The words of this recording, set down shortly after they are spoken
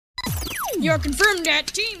You're confirmed at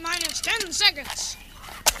T-minus 10 seconds.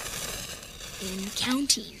 And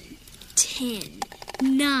counting. 10,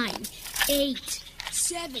 9, 8,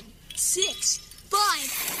 7, 6, 5,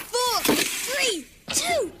 4, 3, 2,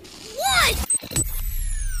 1.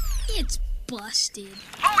 It's busted.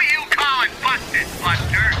 Who are you calling busted,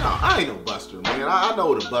 Buster? No, I ain't no buster, man. I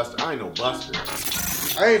know the buster. I ain't no buster.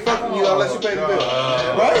 I ain't fucking you unless you pay the bill.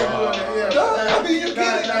 Right? I mean, you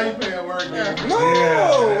get it. Now you paying work, man. No.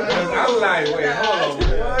 I'm like, wait, hold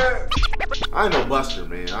on. What? I ain't no buster,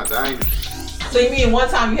 man. I ain't. So you mean one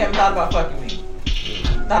time you haven't thought about fucking me?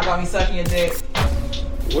 Thought about me sucking your dick?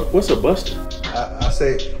 What's a buster? I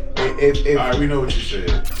say, if All right, we know what you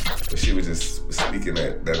said. But she was just speaking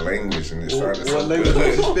that language and it sounded so what language was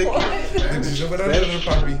you speaking?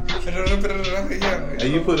 good.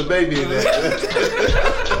 And you put a baby in there.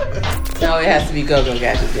 No, it has to be Go-Go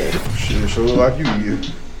Gadget dick. Shit, sure look like you.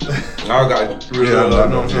 I got really Yeah, I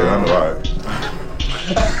know. all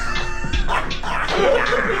right.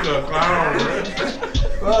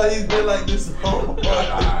 Well, he's been like this whole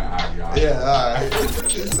Yeah,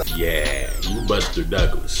 alright. Yeah, you Buster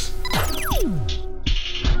Douglas.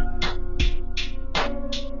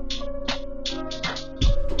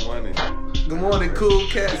 Good morning, cool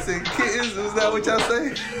cats and kittens. Is that what y'all say?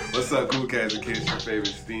 What's up, cool cats and kids? Your favorite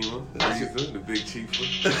steamer, Reefer, the big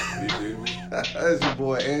chiefer. You feel me? That's your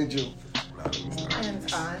boy Angel.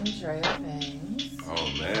 And I'm Drea Bangs.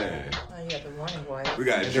 Oh man, Oh, you got the morning voice. we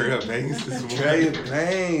got Drea Bangs this morning. Drea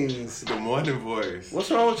Bangs. Good morning, boys. What's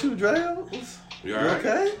wrong with you, Drea? You You alright?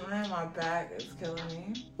 okay? Man, my back is killing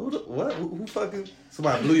me. What? Who fucking?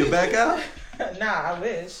 Somebody blew your back out? Nah, I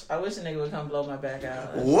wish. I wish a nigga would come blow my back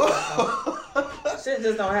out. What? Shit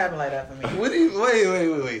just don't happen like that for me. What do you,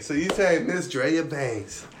 wait. So you saying Miss Drea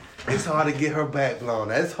Banks? It's hard to get her back blown.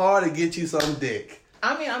 That's hard to get you some dick.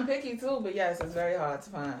 I mean, I'm picky too, but yes, it's very hard to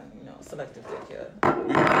find, selective dick here.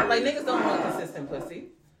 Like, niggas don't want consistent pussy.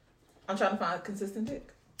 I'm trying to find consistent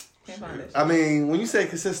dick. Can't find it. I mean, when you say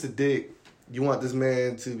consistent dick, you want this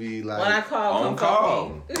man to be like When I call, on come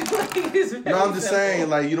call. fuck me. Like, it's very No, I'm just simple. saying,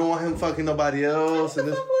 like, you don't want him fucking nobody else. Fuck And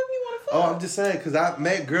if this, you want to fuck. oh, I'm just saying, because I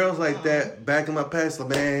met girls like that back in my past. Like,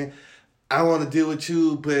 man, I want to deal with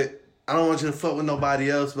you, but I don't want you to fuck with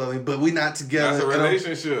nobody else. But we not together. That's a And I'm-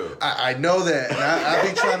 relationship. I know that. And I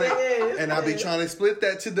be trying It to, is, and I be trying to split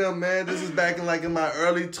that to them, man. This is back in like in my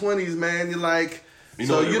early 20s, man. You're like, You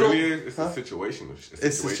so know what you it don't. really is? It's Huh? a situational.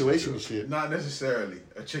 It's situational shit. Not necessarily.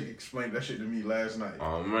 A chick explained that shit to me last night.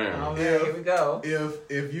 Oh man. Oh, man, here we go.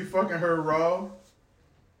 If you fucking her raw,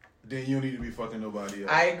 then you don't need to be fucking nobody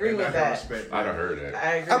else. I agree And with I can that. respect I done heard that.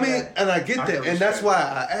 I agree I with mean, that. and I get I that, can and that's respect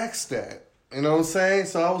why I asked that. You know what I'm saying?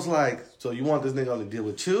 So I was like, so you want this nigga to deal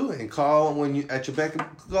with you and call when you at your beck and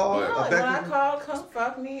call? But- No, or like, beck when I and- call, come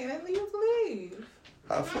fuck me, and then leave.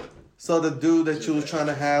 So the dude that you was trying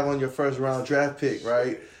to have on your first round draft pick,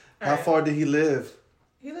 right? How Right. far did he live?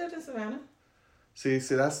 He lived in Savannah. See,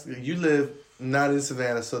 that's you live not in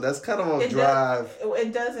Savannah, so that's kind of a It drive.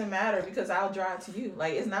 It doesn't matter because I'll drive to you.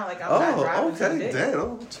 Like, it's not like I'm not Oh, driving to okay, the dick. damn.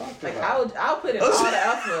 I'm talking Like, about. I'll put in all the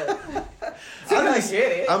effort to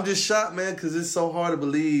get it. I'm just shocked, man, because it's so hard to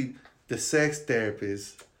believe the sex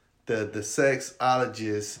therapist, the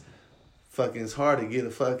sexologist, fucking it's hard to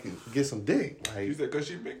get some dick. You Like, said because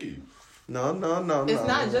she Mickey. no. It's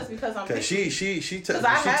not just because I'm Cause picky. she 'Cause I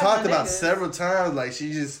have talked my about niggas. several times like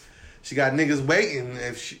she got niggas waiting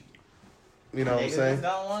if she, you know what I'm Niggas saying? just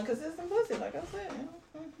don't want consistent pussy, like I said.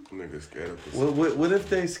 Niggas scared of pussy. What if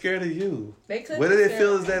they scared of you? They could. What be do they scared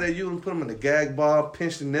feel of is that you would put them in the gag ball,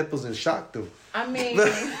 pinch the nipples, and shock them? I mean,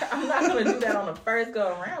 I'm not gonna do that on the first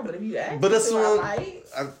go around, but if you ask But me that's to, what- I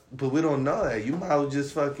might. But we don't know that. You might well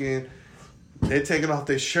just fucking. They're taking off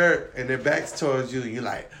their shirt and their backs towards you, and you're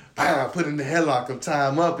like, put in the headlock and tie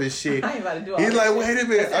them up and shit. I ain't about to do all He's that like, shit. wait a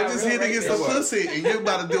minute, That I'm sound just real here to get some racist. pussy, and you're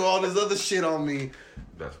about to do all this other shit on me.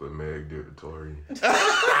 That's what Meg did to Tori.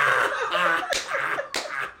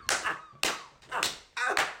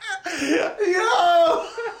 Yo!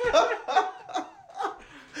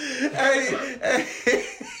 hey,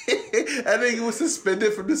 that nigga was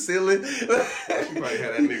suspended from the ceiling. She probably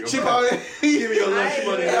had that nigga. She probably Give me your lunch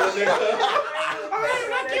money,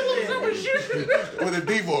 with a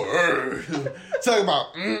deep voice. Talking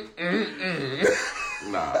about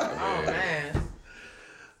Nah, Oh man. man.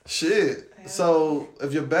 shit. So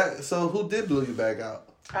if you're back, so who did blow you back out?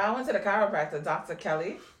 I went to the chiropractor, Dr.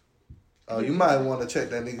 Kelly. Oh, you might want to check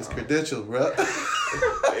that nigga's credentials, bro.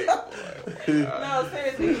 No,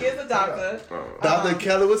 seriously, he is a doctor. Dr.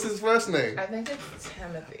 Kelly, what's his first name? I think it's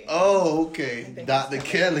Timothy. Oh, okay. think Dr. it's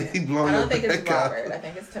Kelly, blowing I your don't think it's back out. Robert. I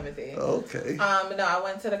think it's Timothy. Okay. But no, I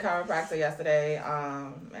went to the chiropractor yesterday,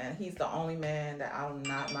 and he's the only man that I do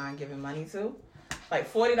not mind giving money to.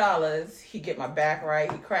 Like $40, he get my back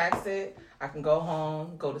right, he cracks it. I can go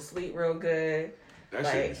home, go to sleep real good. That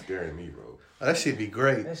shit be scaring me, bro. That should be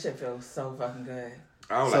great. That shit feels so fucking good.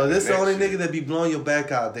 So this the only nigga that be blowing your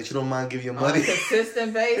back out that you don't mind giving your On money. a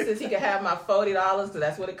consistent basis, he can have my $40 because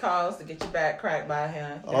that's what it costs to get your back cracked by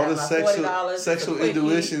him. He can All have the my sexual quickie,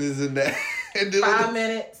 intuition is in that. 5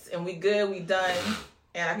 minutes and we good, we done,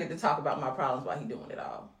 and I get to talk about my problems while he doing it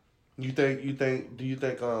all. Do you think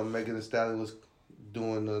Megan Thee Stallion was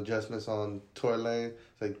doing the adjustments on Tory Lane?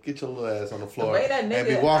 It's like, get your little ass on the floor The way that nigga, and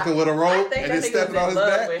be walking with a rope and then stepping on his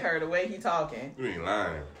back. with her, the way he talking. You ain't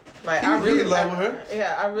lying. Like He I really in love with her.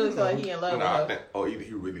 Yeah, I really feel like he in love with her. Either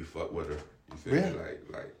he really fuck with her. You feel me?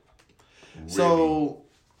 Like really. So,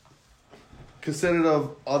 considered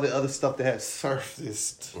of all the other stuff that has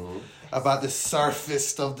surfaced about the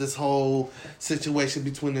surface of this whole situation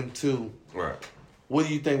between them two, right? What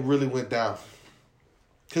do you think really went down?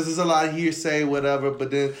 Because there's a lot of hearsay, whatever,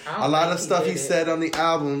 but then a lot of stuff he said on the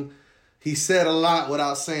album, he said a lot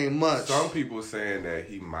without saying much. Some people saying that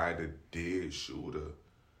he might have did shoot her,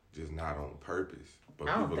 just not on purpose. But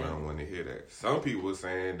people don't want to hear that. Some people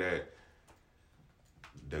saying that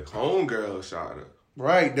the homegirl shot her.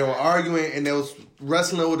 Right, they were arguing and they was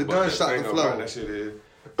wrestling with a gunshot on the floor. That shit is,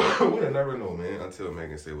 we'll never know, man, until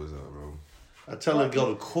Megan say what's up, bro. I tell her to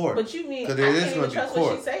go to court. But you mean I can't can't even trust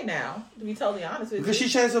what she say now? To be totally honest with you, because she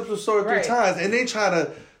changed up the story 3 times, and they try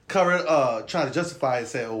to cover it, trying to justify it, and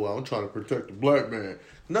say, "Oh well, I'm trying to protect the black man."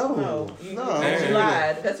 No. You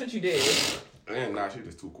lied. That's what you did. And nah, she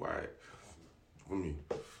just too quiet for me.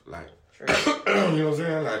 Like, you know what I'm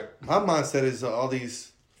saying? Like, my mindset is all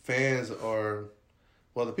these fans are,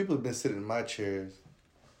 well, the people who've been sitting in my chairs,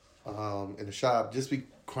 in the shop, just be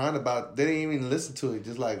crying about. They didn't even listen to it.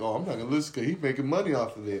 Just like, oh, I'm not gonna listen because he's making money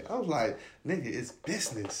off of it. I was like, nigga, it's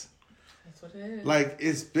business. That's what it is. Like,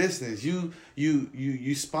 it's business. You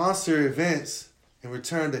sponsor events in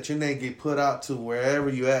return that your name get put out to wherever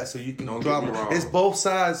you at, so you can drop. It's both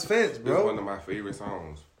sides fence, bro. It's one of my favorite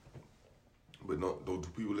songs. But do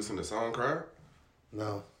people listen to Song Cry?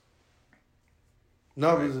 No.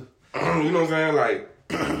 Like, you know what I'm saying? Like,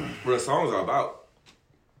 bro, songs are about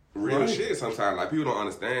real shit sometimes. Like, people don't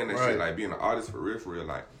understand that shit. Like, being an artist for real.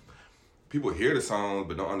 Like, people hear the songs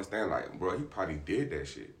but don't understand. Like, bro, he probably did that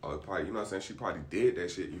shit. Or probably, you know what I'm saying? She probably did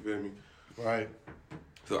that shit. You feel me? Right.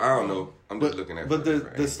 So, I don't know. I'm just looking at it. But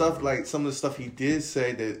the stuff, like, some of the stuff he did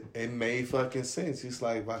say that it made fucking sense. He's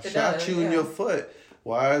like, if I shot you in your foot,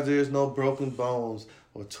 why is there no broken bones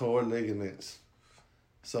or torn ligaments?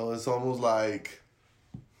 So, it's almost like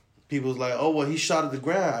people's like, oh, well, he shot at the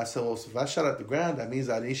ground. I said, well, so if I shot at the ground, that means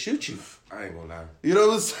I didn't shoot you. I ain't gonna lie. You know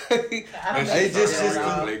what I'm saying? It just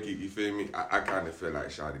Blakey, you feel me? I kind of feel like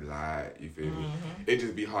Shawty lied, you feel me? It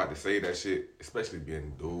just be hard to say that shit, especially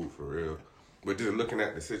being a dude, for real. But just looking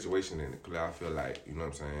at the situation in the clip, I feel like, you know what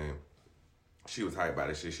I'm saying? She was hyped by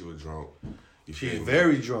the shit. She was drunk. She's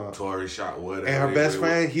very drunk. Tory shot whatever. And her best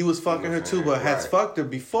friend, he was fucking her too, but has fucked her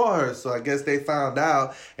before her. So I guess they found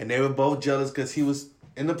out, and they were both jealous because he was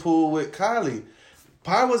in the pool with Kylie.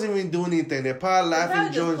 Probably wasn't even doing anything. They're probably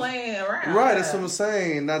laughing, just playing around. Right, that's what I'm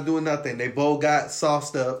saying. Not doing nothing. They both got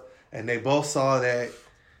sauced up, and they both saw that,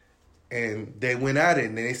 and they went at it,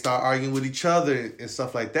 and then they start arguing with each other and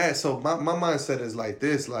stuff like that. So my mindset is like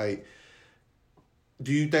this: like,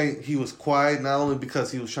 do you think he was quiet not only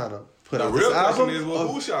because he was trying to put out this album? The real question is,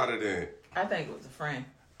 well, who shot her then? I think it was a friend.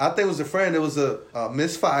 I think it was a friend. It was a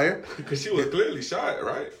misfire. Because she was clearly shot,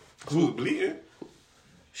 right? She was bleeding.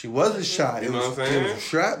 She wasn't shot. You know what I'm saying? It was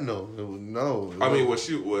shrapnel.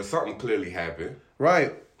 Was something clearly happened.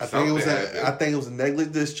 Right. I think it was a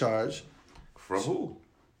negligent discharge. From who?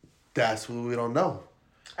 That's what we don't know.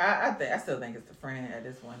 I still think it's the friend at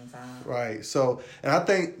this one time. Right. So, and I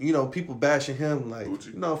think, people bashing him, like,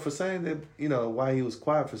 for saying that, why he was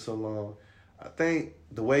quiet for so long. I think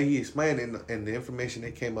the way he explained it and the information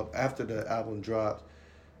that came up after the album dropped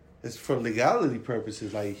is for legality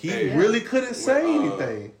purposes. Like, he really couldn't say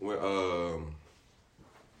anything. When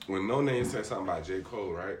No Name said something about J.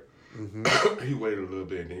 Cole, right? Mm-hmm. He waited a little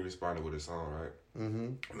bit and then he responded with a song, right?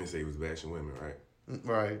 Mm-hmm. And they say he was bashing women, right?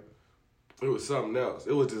 Right. It was something else.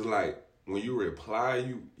 It was just like, when you reply,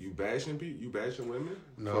 you bashing people? You bashing women?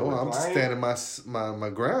 No, I'm standing my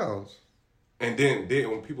grounds. And then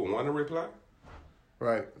when people want to reply?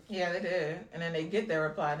 Right. Yeah, they did. And then they get their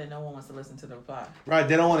reply, then no one wants to listen to the reply. Right,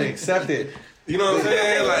 they don't want to accept it. You know what I'm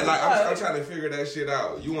saying? Like I'm trying to figure that shit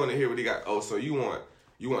out. You want to hear what he got? Oh, so you want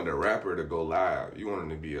the rapper to go live? You want him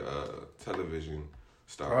to be a television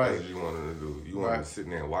star? Right. That's what you want him to do? You want him to sit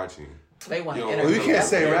there and watch him? They want to Well, interview. Well, you can't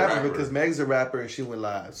say rapper, rapper because Meg's a rapper and she went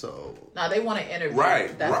live. So No, they want to interview.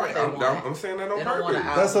 Right, That's right. what they want. I'm saying that on They don't want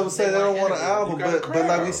purpose. an that's what I'm saying. They don't want an interview. album, You got a but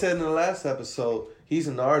like we crowd. said in the last episode, he's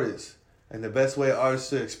an artist, and the best way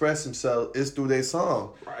artists to express themselves is through their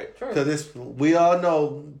song. Right. Because we all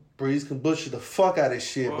know Breeze can butcher the fuck out of this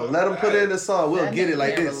shit, but let him put it in the song. We'll That get it nigga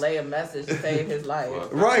like can't this. relay a message to save his life.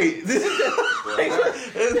 Right.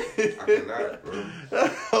 I cannot, bro.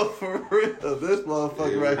 For real. This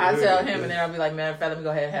motherfucker right I here. tell him, and then I'll be like, man, let me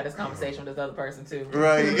go ahead and have this conversation with this other person too.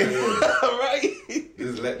 Right. Right.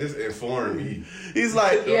 Just let this inform me. He's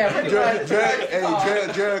like, Yeah, pretty much.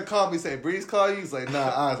 Jared called me saying, Breeze call you? He's like, nah.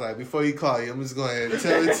 I was like, before he call you, I'm just going to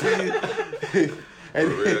tell it to you. And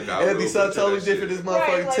For real, dog, it'll be we'll something butcher totally that different. shit. This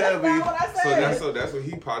motherfucker Right, tell like, me. that's not what I said. That's what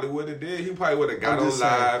he probably would have did. He probably would have got I'm on just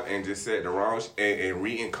saying. live and just said the wrong and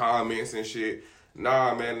reading comments and shit.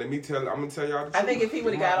 Nah, man, I'm gonna tell y'all the truth. I think if he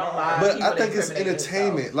would have got on live, But he I would've think it's incriminated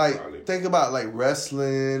entertainment. himself. Like, Probably. think about like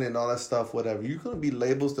wrestling and all that stuff, whatever. You're going to be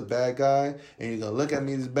labeled the bad guy, and you're going to look at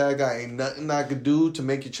me as bad guy. Ain't nothing I could do to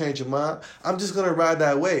make you change your mind. I'm just going to ride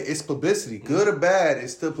that way. It's publicity. Good or bad,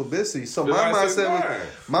 it's still publicity. So The my license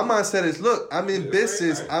mindset is, look, I'm in Yeah,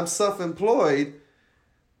 business. right. I'm self-employed.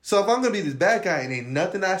 So if I'm going to be this bad guy and ain't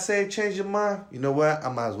nothing I say change your mind, you know what?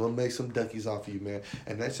 I might as well make some duckies off of you, man.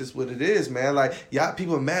 And that's just what it is, man. Like, y'all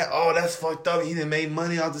people mad. Oh, that's fucked up. He done made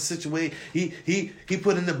money off the situation. He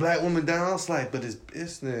putting the black woman down. I was like, but it's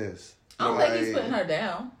business. I don't think he's putting her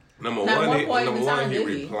down. Number Not one, one point in time he did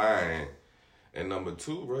he. replying, and number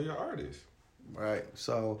two, bro, you're an artist. Right.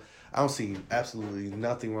 So I don't see absolutely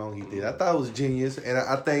nothing wrong he did. I thought it was genius, and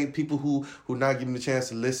I think people who not given the chance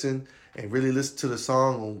to listen and really listen to the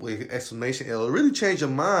song with explanation, it'll really change your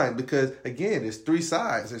mind because again, there's three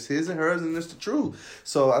sides. There's his and hers, and there's the truth.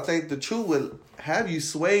 So I think the truth would have you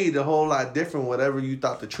swayed a whole lot different, whatever you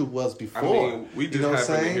thought the truth was before. I mean, we just you know what I'm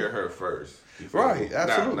happened to saying? hear her first. You feel Right, me?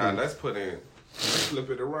 absolutely. Now let's flip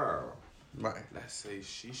it around. Right. Let's say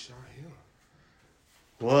she shot him.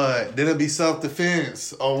 What? Then it'll be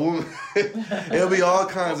self-defense. Or it'll be all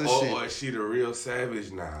kinds of shit. Or is she the real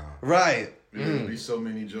savage now? Right. There'll be so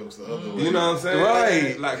many jokes the other way. You know what I'm saying?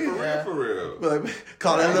 Right. Like, for real. Like,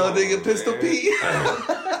 call that little nigga Pistol man. Pete.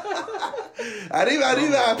 I didn't.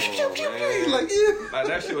 Like, yeah. Like,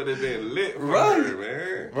 that shit would have been lit for Right. her,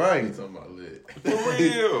 man. Right. You talking about lit. For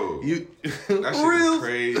real. You That shit real? is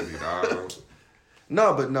crazy, dog.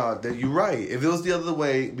 No, but no, you're right. If it was the other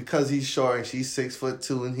way, because he's short and she's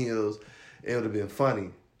 6'2" in heels, it would have been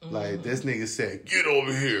funny. Like this nigga said, "Get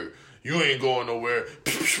over here. You ain't going nowhere."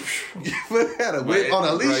 Had a whip on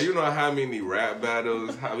a leash. Bro, you know how many rap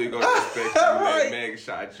battles, how we gonna expect you Right. that Meg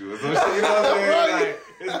shot you or some shit, you know what I'm saying? Right. Like,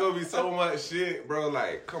 it's gonna be so much shit, bro.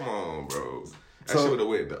 Like, come on, bro. That So- shit would have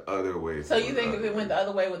went the other way. So you think if it went the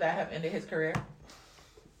other way, would that have ended his career?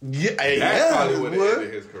 Yeah, That probably it would have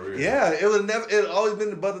ended his career. Yeah, it would never. It always been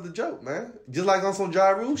the butt of the joke, man. Just like on some Ja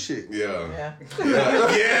Rule shit. Yeah.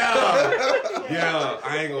 Yeah. Yeah.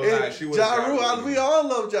 I ain't gonna lie. She was Ja Rule, we all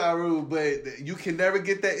love Ja Rule, but you can never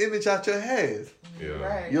get that image out your head. Yeah.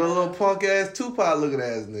 Right. You're a little punk ass Tupac looking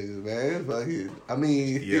ass niggas, man. Fuck it. I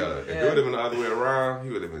mean, Yeah. If it would have been the other way around, he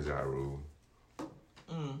would have been Ja Rule.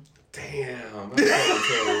 Mm. Damn.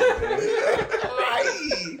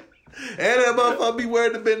 right. And that motherfucker be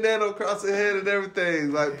wearing the bandana across the head and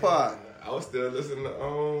everything, like Pac. I was still listening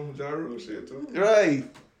to Ja Rule shit too. Right.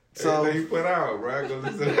 So Everything he put out, bro. I go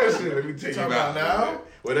listen to that shit. Let me check him Talking out about now? man.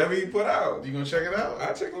 Whatever he put out, You gonna check it out?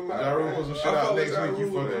 I check him out. Ja Rule man. put some shit I out fuck with next Ja week, you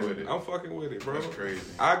Rule, fucking man. with it. I'm fucking with it, bro. That's crazy.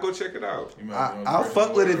 I go check it out. You might be on the I'll first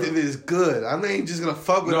fuck with it one. if it's good. I ain't just gonna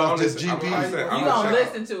fuck with it No, off just listen, I'm GP. saying, You I'm gonna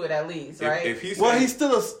check- listen to it at least, right? If he Well, say- he's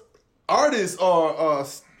still a artist or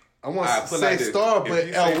I want Alright, to put say like this. star, If but he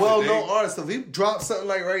a say well-known today- artist. So if he drops something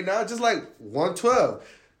like right now, just like 112.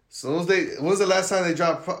 Soon as when was the last time they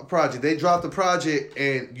dropped a project? They dropped the project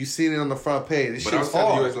and you seen it on the front page. This But I'm shit's telling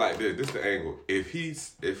you, hard. it's like this. This the angle. If he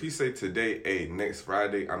say today, hey, next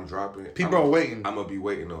Friday I'm dropping. People are waiting. I'm gonna be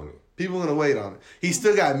waiting on it. People gonna wait on it. He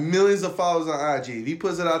still got millions of followers on IG. If he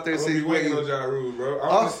puts it out there, I'm and gonna says be waiting on Ja Rule, bro. I Oh,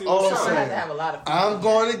 want to see oh, what's So I'm I up. have to have a lot of. I'm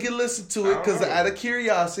going to get listen to it because Alright. out of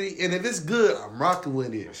curiosity, and if it's good, I'm rocking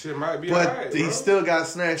with it. Shit might be But alright, he bro. still got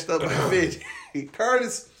snatched up by 50.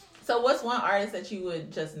 Curtis, So what's one artist that you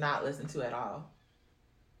would just not listen to at all?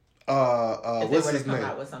 If what's they were his to come name?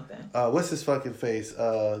 out with something. What's his fucking face?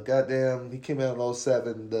 Goddamn, he came out in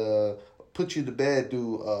 07. The Put You to Bed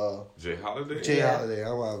dude. Jay Holiday. Jay Yeah. Holiday.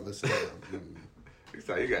 I want to listen to him. He's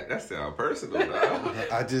like, you got that sound personal, dog.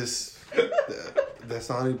 I just That's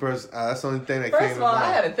the only person. That's the only thing that First came of to all, mind.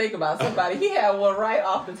 I had to think about somebody. He had one right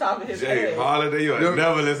off the top of his Jay head. Holiday, you would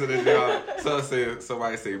never listen to Jay Holiday.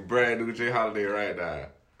 Somebody say brand new Jay Holiday right now.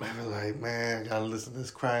 I be like, man, I gotta listen to this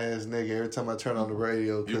crying ass nigga every time I turn on the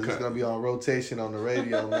radio because it's gonna be on rotation on the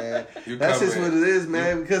radio, man. That's just what it is,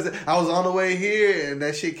 man. Because I was on the way here and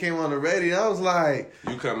that shit came on the radio. And I was like,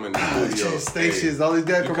 you come in the studio, stations, all these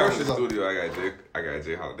damn commercials. You come in the studio, I got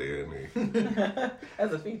Jay Holiday in me.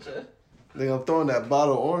 That's a feature. Nigga, I'm throwing that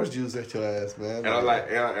bottle of orange juice at your ass, man. And I'm like,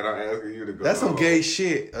 and I'm asking you to go. That's some gay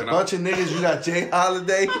shit. A bunch of niggas, you got Jay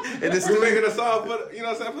Holiday in this. We making a song for, you know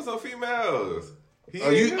what I'm saying, for some females.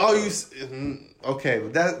 Okay,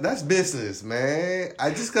 but that's business, man.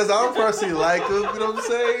 Just because I don't personally like him, you know what I'm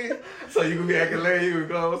saying? So you can be acting lame, you can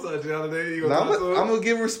go, what's up, Jay Holiday? You gonna talk to him? I'm gonna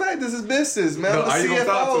give respect. This is business, man. No, are you gonna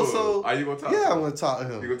talk to him? So, are you gonna talk to him? Yeah, I'm gonna talk to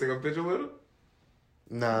him. You gonna take a picture with him?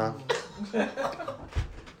 Nah.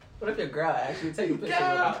 What if your girl actually take a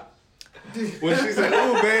picture with him? When she said,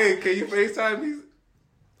 "Oh, babe, can you FaceTime me?"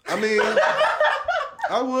 I mean,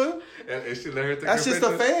 I would. And she let her take That's a just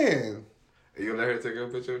picture? a fan. And you let her take a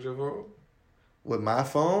picture with your phone? With my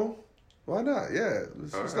phone? Why not? Yeah.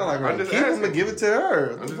 It's not like I'm I'm just gonna give it to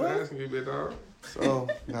her. I'm just asking you, big dog. So,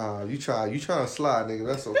 nah, you trying to slide, nigga.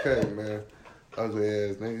 That's okay, man. Ugly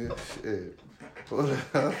ass nigga. Shit.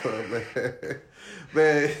 Whatever, man.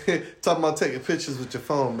 Man, talking about taking pictures with your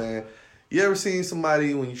phone, man. You ever seen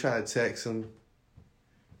somebody when you trying to text them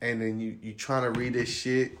and then you trying to read this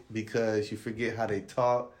shit because you forget how they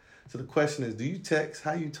talk? So the question is, do you text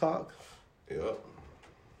how you talk? Yep.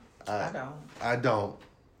 I don't. I don't.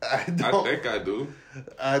 I think I do.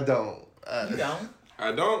 I don't. You don't?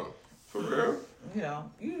 I don't. For real? You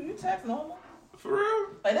know, you text normal. For real?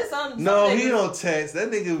 Like there's some No, niggas, he don't text. That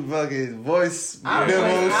nigga fucking voice I memo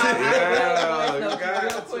voice shit. note got real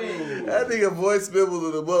to. quick. That nigga voice memo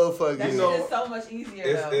to the motherfucker. That You shit know, is so much easier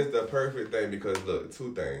though. It's the perfect thing because, look,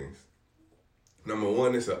 two things. Number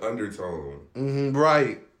one, it's an undertone.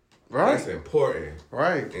 Right. That's important.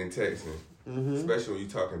 Right. In texting. Especially when you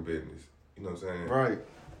talking business. You know what I'm saying? Right.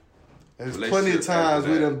 There's plenty of times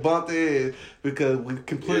we done bumped head because we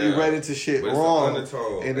completely read into shit but wrong. It's an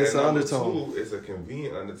undertone. And it's an number undertone. two, it's a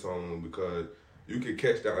convenient undertone because you can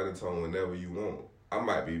catch that undertone whenever you want. I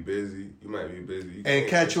might be busy. You might be busy. You And can't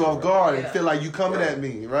catch you off guard and feel like you coming Right. at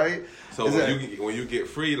me, right? So when you get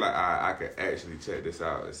free, like I can actually check this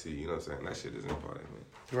out and see. You know what I'm saying? That shit is important, man.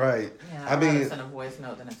 Right. Yeah, I mean, send a voice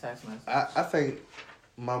note than a text message. I think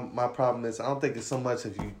my problem is I don't think it's so much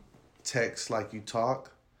if you text like you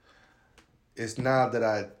talk. It's now that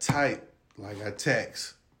I type like I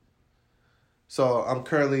text. So I'm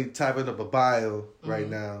currently typing up a bio right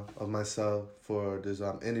now of myself for this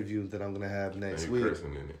interview that I'm gonna have next week.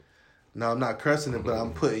 Cursing in it. No, I'm not cursing it, but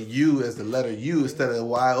I'm putting you as the letter U instead of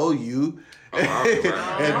Y-O-U.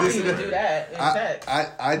 I don't even do that in text.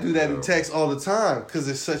 I do that in text all the time because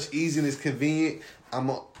it's such easy and it's convenient. I'm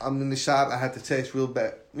in the shop. I have to text real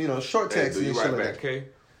back, short text. Do you and write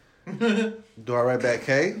shit like back K? Do I write back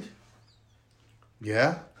K?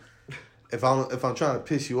 Yeah. If I'm trying to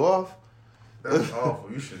piss you off. That's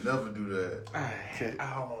awful. You should never do that. Okay.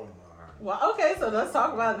 Well, okay, so let's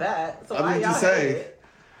talk about that. So why y'all hate it?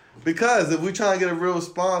 Because if we trying to get a real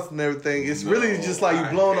response and everything, it's really just like you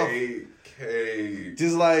blowing up. K.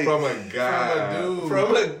 Just like From a guy.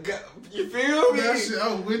 From a guy. You feel me? That shit,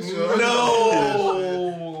 I'm with you.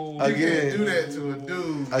 No. You can't do that to a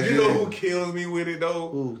dude. You know who kills me with it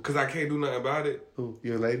though? Because I can't do nothing about it. Who?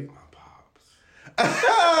 Your lady? My pops.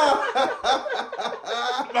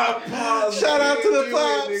 My pops. Shout out to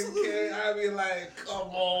the I be like, come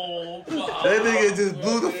on, pops. That nigga just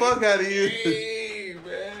blew the fuck out of you. Hey,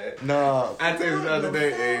 man. Nah. I texted the other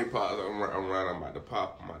day, hey, pops, I'm about to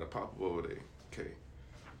pop over there. Okay.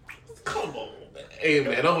 Come on, man. Hey,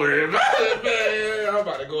 man, don't worry about it, man. I'm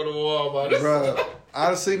about to go to Walmart. Bro,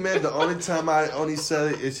 honestly, man, the only time I only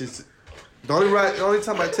said it, it's just the only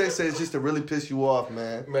time I text it is just to really piss you off,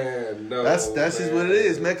 man. Man, no. That's just what it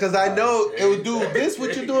is, man. Because I know it would do this.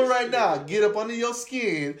 What you're doing right now, get up under your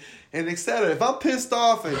skin and etc. If I'm pissed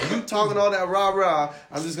off and you talking all that rah,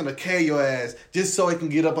 I'm just gonna carry your ass just so it can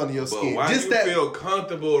get up under your skin. Why just you feel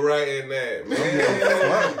comfortable writing that,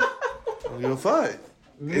 man? You're fine.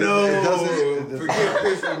 No, it doesn't. Forget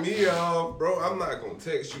pissing me off, bro. I'm not gonna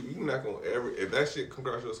text you. You're not gonna ever. If that shit come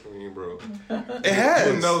across your screen, bro, it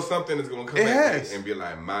has. You know something is gonna come at me and be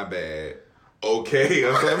like, my bad. Okay,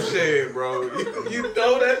 or some shit, bro. You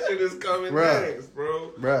know that shit is coming next,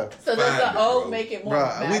 bro. Bruh. So does the O make it more?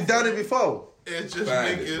 We've done it before. It just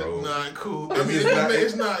Find make it, it bro. not cool. It's I mean, just not-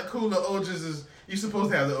 it's not cool. The O just is. You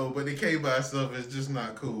supposed to have the O, but the K by itself is just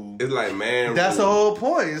not cool. It's like man. That's the whole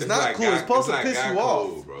point. It's not like cool. guy, it's supposed to like piss you code,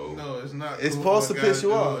 off, bro. No, it's not. It's cool supposed to piss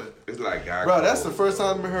you off. It's like guy bro. code, That's the first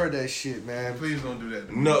bro. time I heard that shit, man. Please don't do that.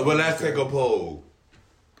 To No, me. but let's take a poll.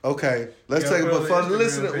 Okay, let's take. put But on for the the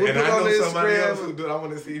listener, Instagram we'll And put I on know the somebody else Instagram. who do it. I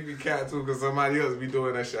want to see if he can too, because somebody else be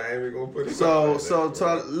doing that shit. I ain't even gonna put it. So, like so that, to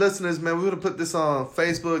our bro. listeners, man, we're gonna put this on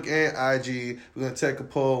Facebook and IG. We're gonna take a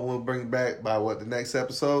poll and we'll bring it back by the next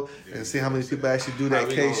episode and see how many people actually do that How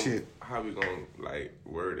we K gonna- shit. How we gonna like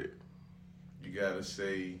word it? You gotta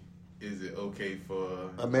say, is it okay for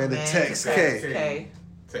Amanda Man, text text K K.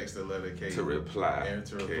 text the letter K To reply. and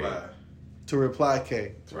to K. reply to reply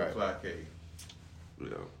K. to reply K. Yeah.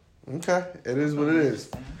 Okay, it is what it is.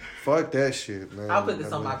 Fuck that shit, man. I'll put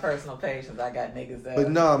this I on mean- my personal page since I got niggas that. But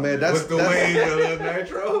no, man, that's What's the way, Lil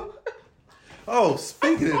Nitro? Oh,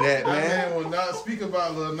 speaking of that, My man. man will not speak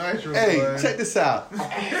about Lil Nitro. Hey, boy. check this out.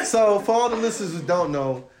 So, for all the listeners who don't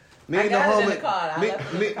know, me I and the got it in homie, the card. I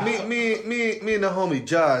left it in the me and the homie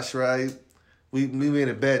Josh, right? We made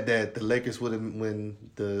a bet that the Lakers would win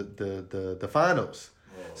the finals.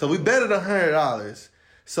 So we betted $100.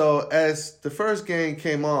 So as the first game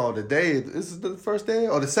came on, this is the first day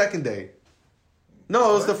or the second day?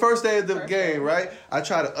 No, it was the first day of the game, right? I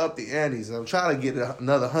try to up the antes, and I'm trying to get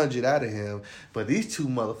another 100 out of him. But these two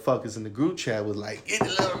motherfuckers in the group chat was like, "Get the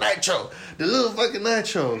little Nitro, the little fucking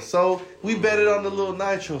Nitro." So we betted on the little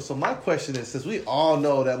Nitro. So my question is, since we all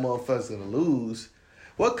know that motherfucker's gonna lose,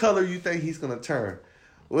 what color you think he's gonna turn?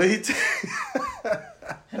 Well,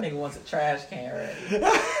 That nigga wants a trash can already.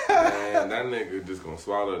 Man, that nigga just gonna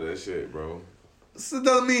swallow that shit, bro. so it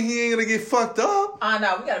doesn't mean he ain't gonna get fucked up. Oh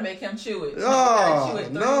no, we gotta make him chew it. Oh, Chew it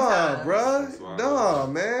 3 no, times. bruh. Swallow No,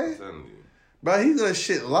 that. man. I'm telling you. Bro, he's gonna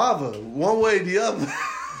shit lava one way or the other.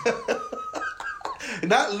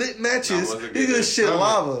 Not lit matches. Now, once again, He's gonna shit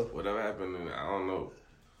lava. Whatever happened, I don't know.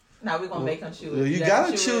 Now we gonna make him chew it. You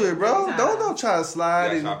gotta chew it, bro. 3 Don't times. try to slide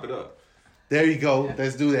Yeah, it. chop it up. There you go.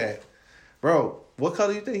 Let's do that, bro. What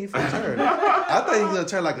color you think he's gonna turn? I think he's gonna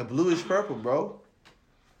turn like a bluish purple, bro.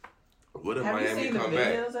 What if Have you Miami seen the come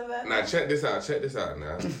videos back? of that? Now check this out. Check this out.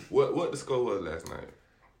 Now, what the score was last night?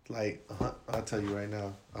 Like I'll tell you right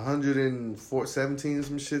now, 117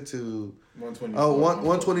 some shit to 124.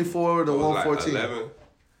 124 to It was like 114. 11.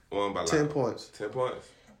 Won by 10 like points. 10 points.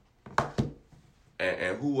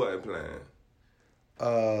 And who wasn't playing?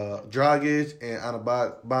 Dragic and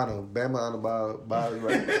Anabano, Bama Anabano.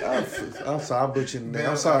 Right? I'm sorry, I'm butchering that.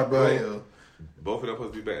 I'm sorry, bro. Both of them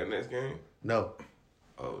supposed to be back in the next game? No.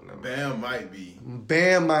 Oh, no. Bam might be.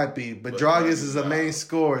 Bam might be, but Dragic is a main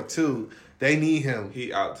scorer too. They need him.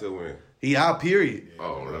 He out to win. He out, period.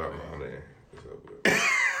 Oh, no, man. It's up with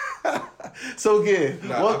it. So again,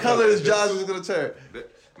 Nah, what I'm color telling is you, Josh gonna turn?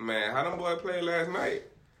 Man, how them boys played last night?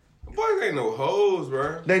 The boys ain't no hoes,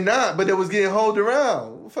 bro. They not, but they was getting hold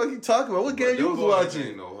around. What the fuck you talking about? What game you was Ain't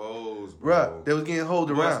watching? no hoes, bro. Bruh, they was getting hold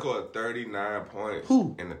Boys around. scored 39 points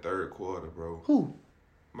Who? in the third quarter, bro. Who?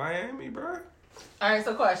 Miami, bro. All right,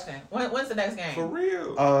 so question: when's the next game? For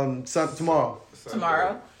real. Tomorrow. Sunday.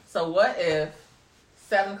 Tomorrow. So what if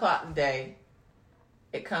 7 o'clock today?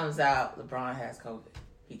 It comes out LeBron has COVID.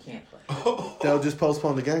 He can't play. They'll just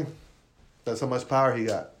postpone the game. That's how much power he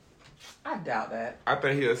got. I doubt that. I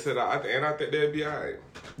think he'll sit out, and I think they'll be all right.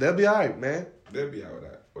 They'll be all right, man. They'll be out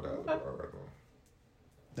without LeBron right now.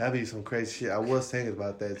 That'd be some crazy shit. I was thinking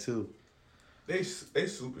about that too. They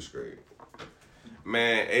super straight.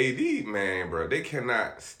 Man, AD, man, bro, they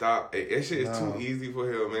cannot stop. That shit is too easy for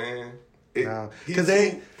him, man. Because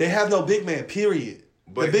they have no big man, period.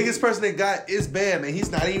 But the biggest person they got is Bam, and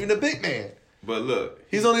he's not even a big man. But look,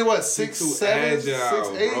 He's only, what, he's 6'7",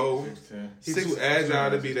 agile, 6'8"? bro. 6'10". He's Six- too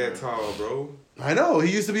agile to be that tall, bro. I know.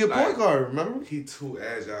 He used to be a Like- point guard, remember? He too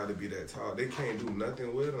agile to be that tall. They can't do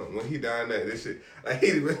nothing with him. When he down there, this shit, like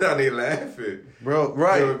he been down there laughing. Bro,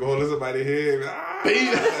 right. Yo, going to somebody's head.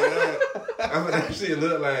 That's what that shit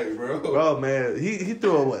look like, bro. Bro, man, he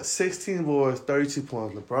threw 16 boards, 32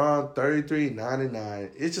 points. LeBron, 33, 99.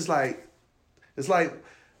 It's just like, it's like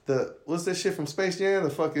what's that shit from Space Jam? The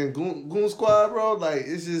fucking Goon Squad, bro. Like,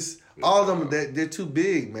 it's just all of them. They're too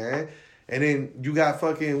big, man. And then you got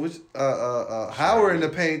fucking Howard in the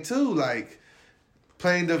paint too, like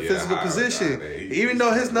playing the physical Howard position. down there. Even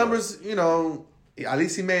though his numbers, you know, at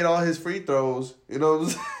least he made all his free throws. You know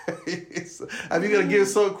what I'm saying? I mean, you gotta give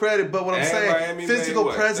some credit, but what I'm And saying, Miami physical made,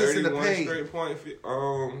 what, presence in the 31 paint. straight point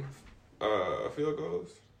field goals.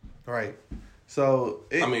 Right. So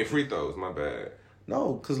I mean free throws. My bad.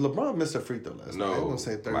 no, because LeBron missed a free throw last night. I'm No, gonna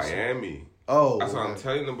say 30. Miami Oh, That's what I'm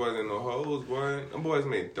telling them boys ain't no hoes, boy. Them boys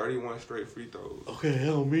made 31 straight free throws. Okay, that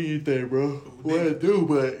don't mean anything, bro. What it do,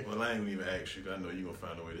 but Well, I ain't even ask you. I know you gonna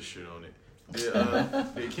find a way to shit on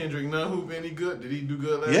it. Did Kendrick Nunn hoop any good? Did he do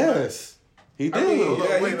good last night? yes, he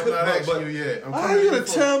did. Wait, I'm not asking you yet. I'm How coming you to gonna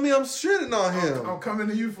for- tell me I'm shitting on him? I'm coming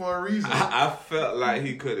to you for a reason. I felt like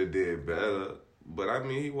he could have did better, but I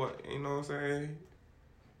mean, he was, you know what I'm saying?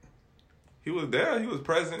 He was there. He was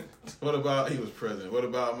present. What about he was present? What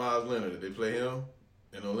about Miles Leonard? Did they play him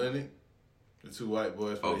and Olenek? The two white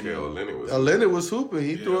boys. Okay, Olenek was. Leonard was hooping.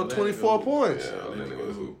 He threw up Olenek 24 was- points. Yeah, Olenek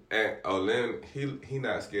was hoop. And Olenek, he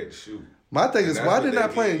not scared to shoot. My thing And is, that's why what did they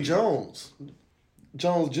not playing need. Jones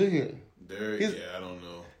Jr.? Derek, I don't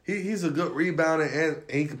know. He's a good rebounder and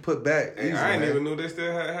he can put back. And easy, I ain't man. even knew they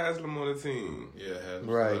still had Haslam on the team. Yeah, has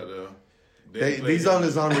Right. They These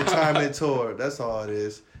owners on retirement tour. That's all it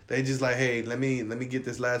is. They just like, hey, let me get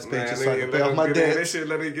this last paycheck so I can pay off my That debts. shit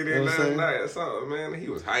let it get You in know what last I'm saying? night or something, man. He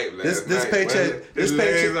was hyped last This night. paycheck- man. this His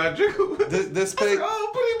paycheck- legs are jiggle. This pay,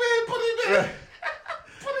 Oh, put him in. Right.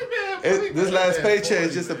 Put him in. this last Yeah, paycheck is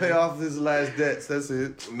 40, just to pay man. off his last debts. That's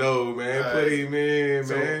it. No, man. All Put right. him in,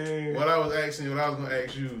 So, man. what I was going to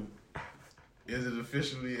ask you, is it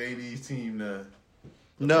officially AD's team now?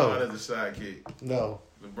 No, LeBron is the sidekick. no,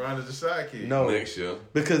 LeBron is the sidekick. no. Next year.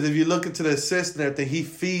 Because if you look into the assist and everything, he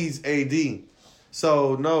feeds AD.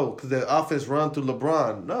 So no, because the offense run through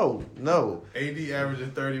LeBron. No. AD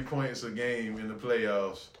averaging 30 points a game in the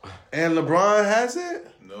playoffs. And LeBron has it?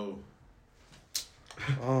 No.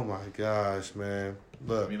 Oh my gosh, man. I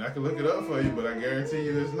Look. mean, I can look it up for you, but I guarantee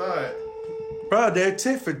you it's not. Bro, they're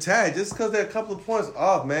tit for tat. Just because they're a couple of points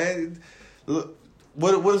off, man. Look,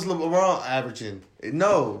 what is LeBron averaging?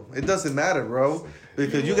 No, it doesn't matter, bro.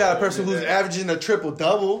 Because you got a person who's averaging a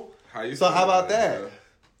triple-double. So how about that?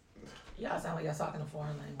 Y'all sound like y'all talking a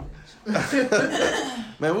foreign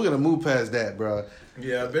language. Man, we're going to move past that, bro.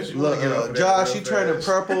 Yeah, I bet you Look, want to get off of that Josh, real you turning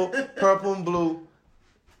fast. purple and blue.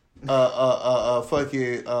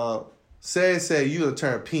 Say you gonna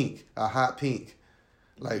turn pink, a hot pink.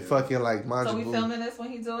 Like fucking like Manja So we Blue. filming this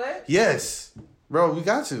when he do it? Yes. Bro, we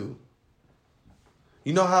got to.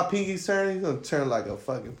 You know how pink he's turning? He's gonna turn like a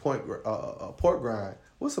fucking a pork grind.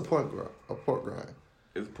 What's a pork grind? A pork grind.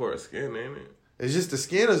 It's pork skin, ain't it? It's just the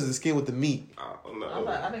skin or is it the skin with the meat? I don't know.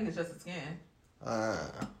 I think it's just a skin.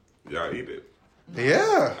 Y'all eat it.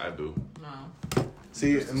 Yeah. I do. No.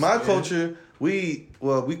 See, in my culture, we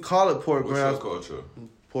call it pork What's your grinds. culture?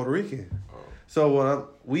 Puerto Rican. Oh. So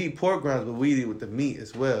we eat pork grinds, but we eat it with the meat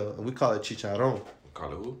as well, and we call it chicharron.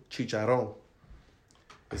 Call it who? Chicharron.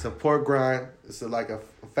 It's a pork grind. It's like a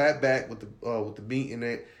fat back with the meat in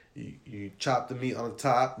it. You chop the meat on the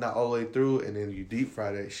top, not all the way through, and then you deep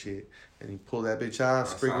fry that shit. And you pull that bitch out,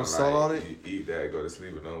 sprinkle salt on it. You eat that, go to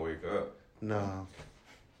sleep, and don't wake up. No,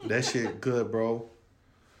 that shit good, bro.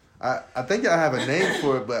 I think y'all have a name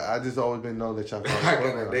for it, but I just always been known that y'all call it I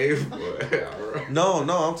pork got a grind. name for it. No,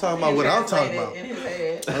 I'm talking about what I'm talking about. In his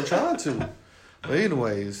head. I'm trying to. But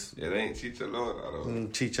anyways, It ain't chicharron. I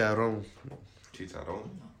don't. chicharron. Chicharron.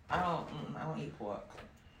 I don't eat pork.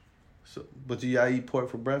 So, but do y'all eat pork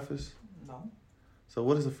for breakfast? No. So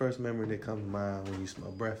what is the first memory that comes to mind when you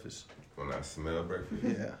smell breakfast? When I smell breakfast.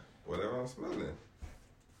 Yeah. Whatever I'm smelling.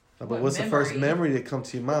 But What what's the first memory? memory that comes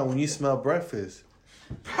to your mind when you smell breakfast?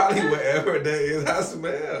 Probably whatever that is I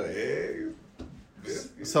smell. Eggs.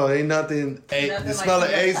 Biscuits. So ain't nothing. Nothing The like smell of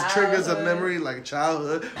your eggs triggers a childhood? memory like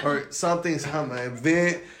childhood or something, an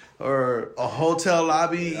event or a hotel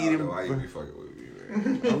lobby I don't know eating. why you be fucking with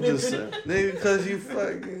me, man. I'm just saying, nigga, because you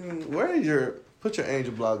fucking put your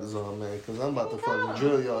angel blockers on, man, because I'm about to fucking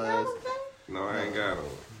drill your ass. No, I ain't got them.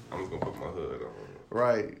 I'm just gonna put my hood on.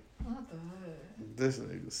 Right. What the hood? This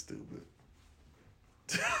nigga's stupid.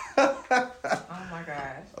 Oh my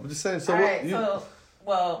gosh. I'm just saying. So All what? right,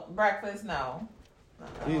 well, breakfast, no.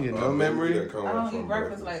 You didn't get no memory. That come I don't from eat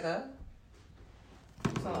breakfast like that.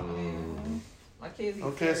 So, I mean, my kids eat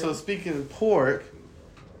Okay, so cereal. speaking of pork,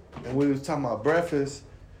 and we was talking about breakfast,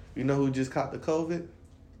 you know who just caught the COVID?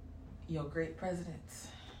 Your great president.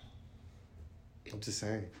 I'm just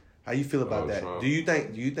saying. How you feel about that? Trump. Do you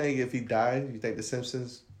think if he died, you think the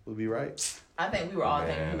Simpsons would be right? I think we were all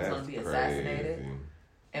thinking he was that's going to be assassinated. crazy.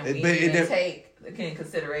 And It- we but it didn't didn't- take in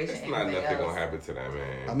consideration It's not anything nothing else. gonna happen to that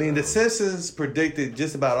man. I mean, the Simpsons predicted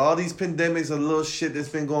just about all these pandemics and little shit that's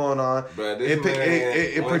been going on. But this It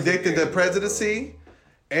man, once predicted the again, presidency,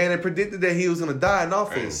 and it predicted that he was going to die in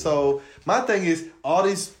office. So my thing is, all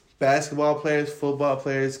these basketball players, football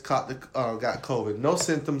players got COVID. No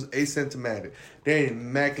symptoms, asymptomatic. They're in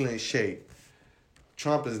immaculate shape.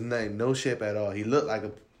 Trump is in no shape at all. He looked like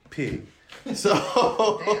a pig. So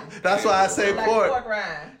that's why I say Like pork. pork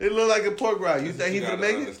rind. It look like a pork rind. You think he's gonna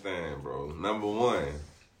make it? Understand, bro. Number one,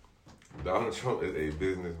 Donald Trump is a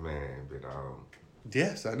businessman, but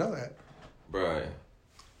Yes, I know that. bro,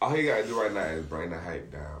 all he gotta do right now is bring the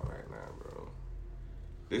hype down right now, bro.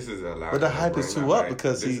 This is a lot. But the hype is too up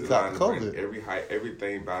because he got COVID.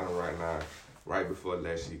 Everything about him right now. Right before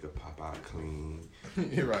election, he could pop out clean.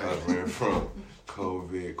 You're right. Covering from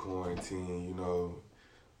COVID, quarantine, you know.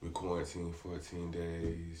 We quarantined 14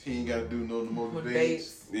 days. He ain't got to do no more With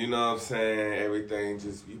debates. You know what I'm saying? Everything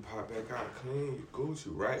just, you pop back out clean, you Gucci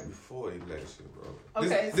right before election, bro.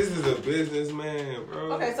 Okay. This is a businessman,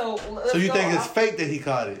 bro. Okay, so So you think it's fake that he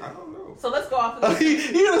caught it? I don't know. So let's go off of he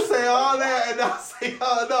this. gonna say all that and I'll say,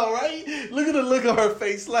 oh no, right? Look at the look on her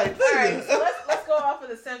face like, All right, nigga. so let's go off of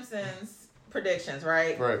the Simpsons predictions,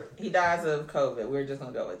 right? Right. He dies of COVID. We're just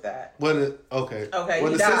gonna go with that. Okay. Okay,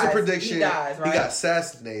 When he the Simpsons dies. prediction, He dies, right? he got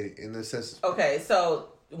assassinated in the Simpsons. Okay, so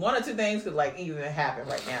one or two things could like even happen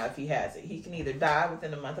right now if he has it. He can either die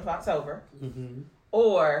within the month of October,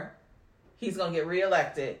 or he's gonna get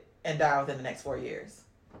reelected and die within the next 4 years.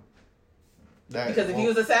 Because if he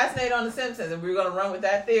was assassinated on The Simpsons and we were gonna run with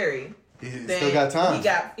that theory, he then still got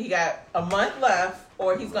time. He got a month left,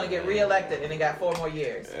 or he's gonna get reelected and he got 4 more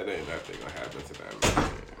years. That ain't nothing gonna happen to that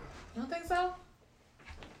man. You don't think so?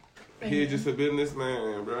 He's just a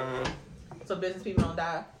businessman, bro. So business people don't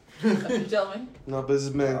die. That's what you telling me? No,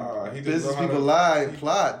 businessmen. He just Business know how people to- lie and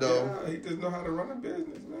plot, though. Yeah, he just know how to run a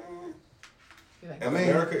business, man. You think And I mean-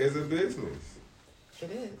 America is a business.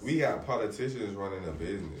 it is? We got politicians running a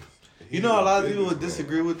business. You know, a lot of people would businessman.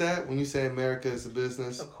 disagree with that when you say America is a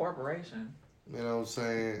business. It's a corporation. You know what I'm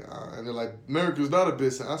saying? And they're like, America's not a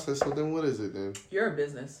business. I said, so then what is it then? You're a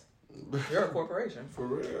business. You're a corporation. For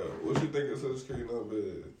real. What you think of Social Security number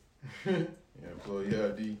is? Yeah, employee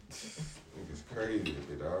ID. It's crazy,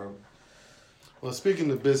 dog. Well,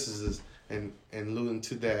 speaking of businesses and alluding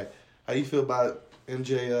to that, how you feel about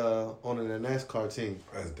MJ owning a NASCAR team?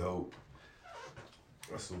 That's dope.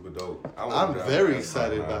 That's super dope. I'm very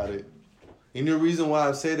excited about it. And the reason why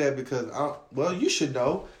I say that because you should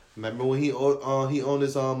know. Remember when he owned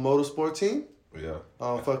his motorsport team? Yeah.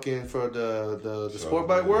 Fucking for the sport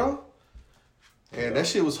bike world. And that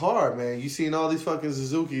shit was hard, man. You seen all these fucking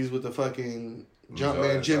Suzukis with the fucking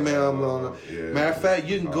Jumpman Jim emblem on them. Matter of fact,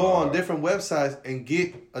 you can go on different websites and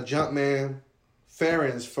get a Jumpman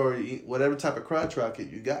fairings for whatever type of crotch rocket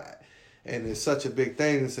you got. And it's such a big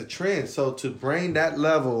thing. It's a trend. So to bring that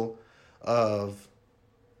level of,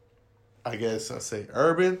 I guess I'll say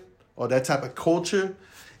urban or that type of culture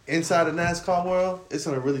inside the NASCAR world, it's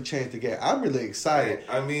gonna really change the game. I'm really excited.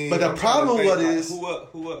 I mean, but the problem what is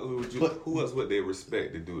who else would they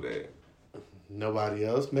respect to do that? Nobody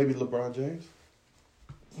else. Maybe LeBron James.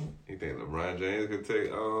 You think LeBron James could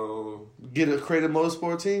take Create a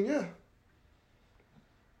motorsport team? Yeah,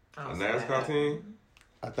 a NASCAR team?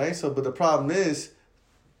 I think so. But the problem is,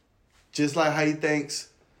 just like how he thinks,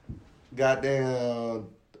 goddamn.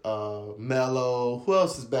 Melo. Who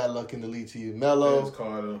else is bad luck in the league to you?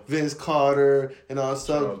 Melo, Vince Carter, and all that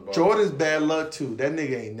stuff. Jordan's bad luck too. That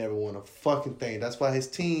nigga ain't never won a fucking thing. That's why his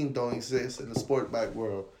team don't exist in the sport bike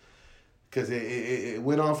world. Because it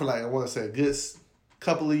went on for like, I want to say, a good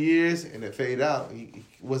couple of years, and it faded out. He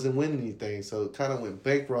wasn't winning anything, so it kind of went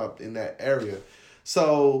bankrupt in that area.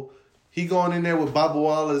 So he going in there with Bubba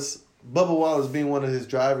Wallace being one of his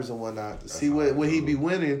drivers and whatnot to see what he be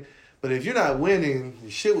winning. But if you're not winning, your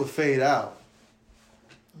shit will fade out.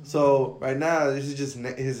 So right now, this is just his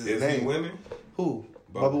name. Is he winning? Who?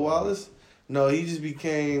 Bubba Wallace? No, he just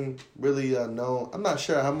became really known. I'm not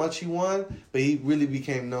sure how much he won, but he really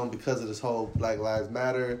became known because of this whole Black Lives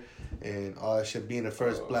Matter and all that shit, being the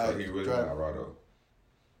first black so he really driver. not right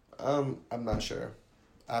though. I'm not sure.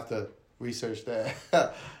 I have to research that.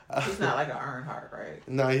 He's not like an Earnhardt, right?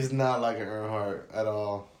 No, he's not like an Earnhardt at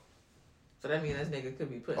all. So that means this nigga could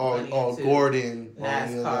be putting Or money into Gordon.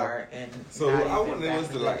 NASCAR and So I wonder what's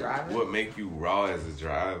the driver. what make you raw as a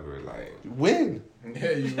driver, like Win.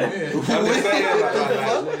 Yeah, you win. I'm just saying,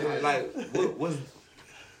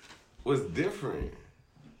 what's different?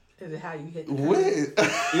 Is it how you hit the Win.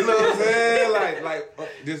 You know what I'm saying? Like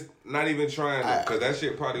just not even trying to, because that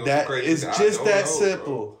shit probably was crazy. It's just that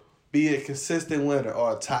simple. Bro. Be a consistent winner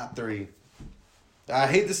or a top 3. I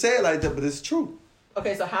hate to say it like that, but it's true.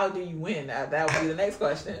 Okay, so how do you win? That would be the next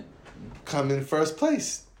question. Come in first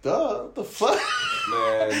place. Duh. What the fuck?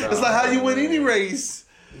 Man, it's like how you win any race.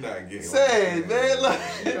 You're not getting say it, man. Like,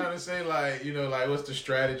 you trying to say like what's the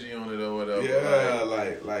strategy on it or whatever? Yeah,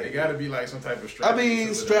 like it got to be like some type of strategy. I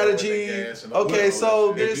mean, strategy. Okay,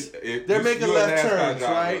 so they're making left turns,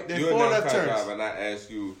 right? They're 4 left turns. And I ask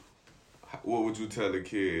you, what would you tell the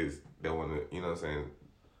kids that want to, you know what I'm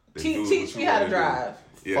saying? Teach me how to drive.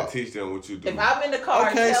 Yeah, teach them what you do. If I'm in the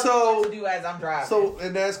car, tell me what to do as I'm driving. So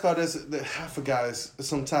in NASCAR, I forgot, it's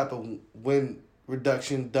some type of wind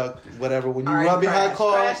reduction duct, whatever. When you run behind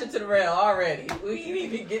cars, crash into the rail already. We didn't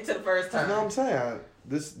even get to the first turn. You know what I'm saying?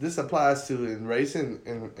 This applies to in racing,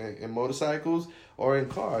 in motorcycles, or in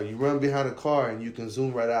car. You run behind a car and you can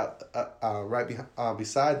zoom right out,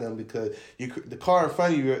 beside them because the car in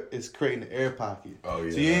front of you is creating an air pocket. Oh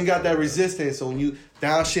yeah. So you ain't got that resistance. So when you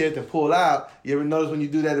downshift and pull out, you ever notice when you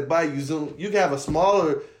do that at a bike, you zoom. You can have a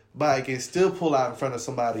smaller bike and still pull out in front of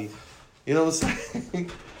somebody. You know what I'm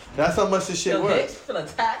saying? That's how much this shit works. Feel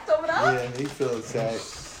attacked over there? Yeah, he feel attacked.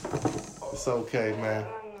 It's okay, man.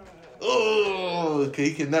 Oh, okay,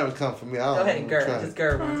 he can never come for me. Go ahead and gird. Just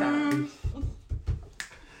gird one time.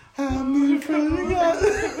 I'm in front of God.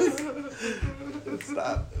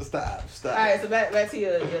 Stop. All right, so back to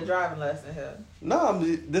your driving lesson here. No,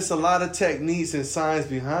 there's a lot of techniques and science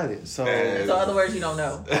behind it. So other words you don't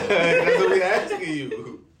know. That's what we asking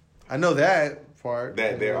you. I know that part.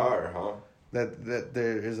 That there are, huh? That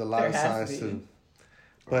there is a lot of science too.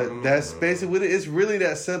 But that's basically what it is. Really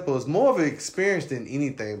that simple. It's more of an experience than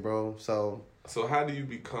anything, bro. So how do you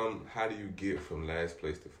get from last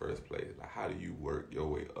place to first place? Like, how do you work your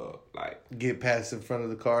way up? Like, get past in front of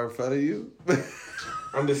the car in front of you?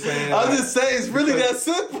 I'm just saying. It's really that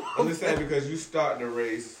simple. I'm just saying because you start the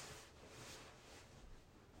race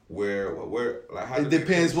where like how it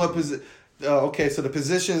depends what position. Okay, so the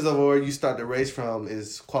positions of where you start the race from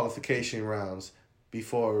is qualification rounds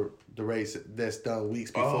before the race that's done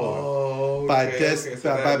weeks before by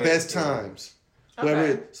best times.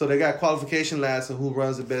 Okay. So they got qualification laps of who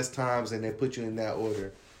runs the best times, and they put you in that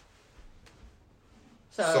order.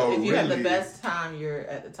 So if you have the best time, you're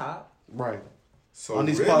at the top. Right. So on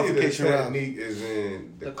these really qualification the rounds. technique is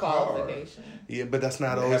in the qualification. Yeah, but that's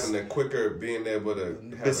not always having the quicker being able to.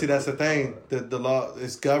 But see, that's the thing. The law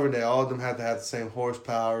is governed that all of them have to have the same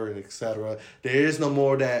horsepower and etc. There is no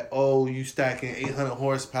more that you stacking 800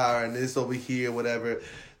 horsepower and this over here, whatever.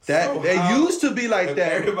 That it used to be like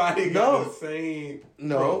that. Everybody got the same.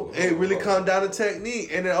 No, it really comes down to technique,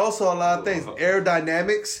 and then also a lot of things: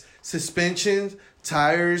 aerodynamics, suspensions,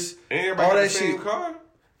 tires, all that shit. Car?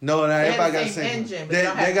 No, everybody got the same same engine.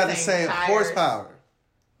 They got the same horsepower.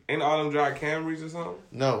 Ain't all them drive Camrys or something?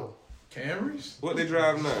 No. Camrys? What they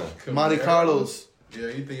drive now? Monte Carlos. Yeah,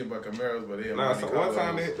 you thinking about Camaros, but they have Monte Carlos.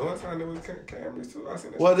 One time they was Camrys too. I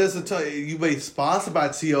seen that. Well, there's you may sponsored by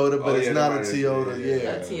Toyota, but it's not a Toyota.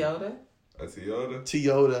 A Toyota? A Toyota?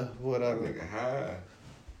 Toyota, whatever. Nigga high.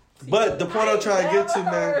 But the point I'm trying to get to,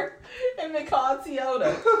 man. And been called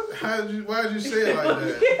Toyota. Why'd you say it like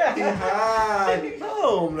that? He high.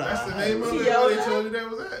 No, I'm not. That's the name of it. Where they told you that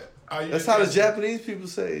was that. That's how the Japanese people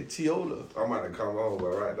say Toyota. I'm about to come on, but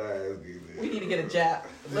right now, we need to get a jab.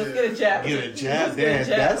 Let's get a jab. Get a jab? Damn,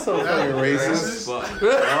 that's so fucking racist.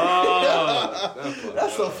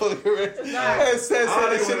 That's so fucking racist. It says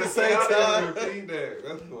that shit at the same time.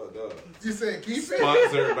 That's fucked up. You said keep it?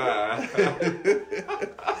 Sponsored by.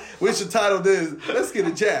 We should title this, Let's Get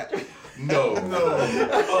a Jab. No.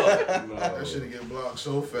 That shit get blocked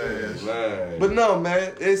so fast. Man. But no,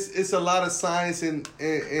 man, it's a lot of science and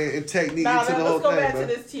technique into the whole thing. Let's go back to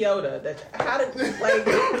this Toyota. How did we play?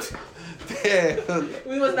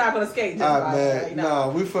 We was not gonna skate just by man.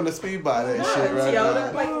 No, we from the speed by that shit right Toyota.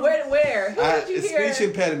 now. Like where? Who did you hear? Speech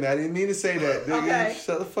impediment. I didn't mean to say that. Nigga. Okay.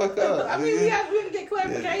 Shut the fuck up. I mean, we have to get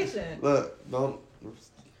clarification. Yeah.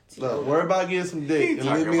 Look, worry about getting some dick and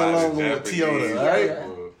leave me alone with Toyota, all right?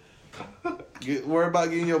 Worry about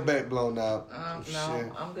getting your back blown out.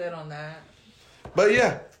 No, I'm good on that. But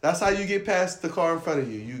yeah, that's how you get past the car in front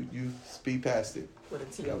of you. You speed past it. With a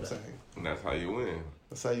Toyota. You know what I'm saying? And that's how you win.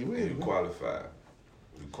 That's how you win. You qualify.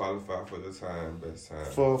 You qualify for the best time.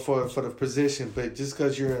 For the position, but just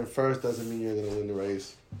because you're in first doesn't mean you're gonna win the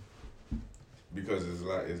race. Because it's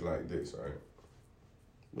like this, right?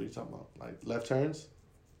 What are you talking about? Like left turns?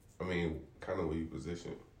 I mean, kind of where you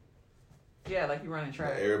position. Yeah, like you running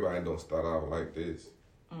track. Like everybody don't start off like this.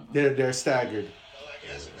 They're staggered.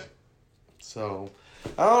 So,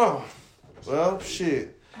 I don't know. Well,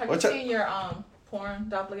 shit. Have you seen your porn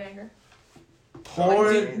doppelganger?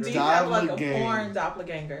 Porn do you have like a doppelganger. porn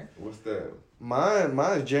doppelganger? What's that? Mine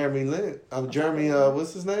is Jeremy Lin. Jeremy,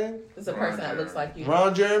 what's his name? It's a person that looks like you.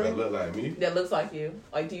 Ron Jeremy? That look like me? That looks like you.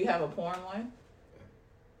 Like, do you have a porn one?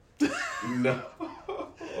 No.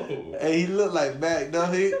 Hey, he look like Mac,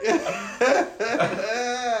 don't he? You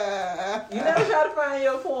never try to find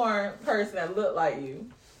your porn person that look like you.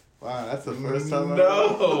 Wow, that's the first time.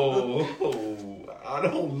 No, I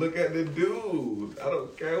don't look at the dude. I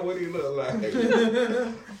don't care what he look like.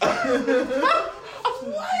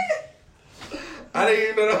 What? I didn't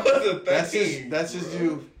even know that was a thing. That's just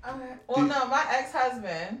you. Well, no, my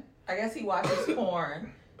ex-husband, I guess he watches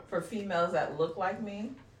porn for females that look like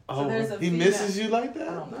me. So there's a he female, misses you like that?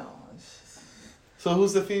 I don't know. So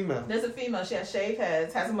who's the female? There's a female. She has shaved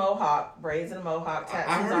heads, has a mohawk, braids in a mohawk, I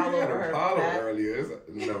tattoos heard all you had over a her problem back. earlier.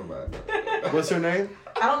 Never mind. What's her name?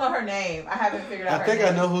 I don't know her name. I haven't figured out I her think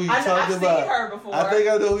name. I know who you're talking I've about. seen her before. I think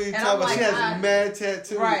I know who you're And talking I'm about. She like, has mad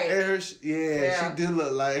tattoos. Right. And her, yeah, she do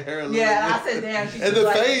look like her. Yeah, and I said, damn, she's and the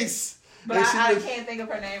like, face. But and I looks- can't think of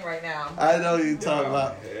her name right now. I know who you're talking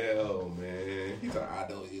about. Hell, man. He's like, I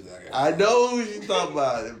know who you're talking about. I know who you talking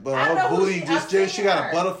about. But I know her who booty I've she seen got her.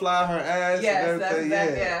 a butterfly in her ass Yes, and everything.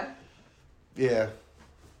 yeah. Yeah.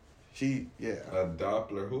 She, yeah. A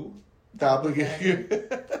Doppler who?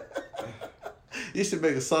 Doppelganger. You should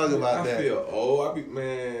make a song about I that. feel old.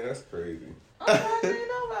 Man, that's crazy. Oh, I didn't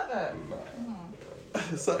know about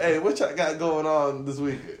that. So, hey, what y'all got going on this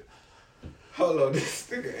weekend? Hold on, this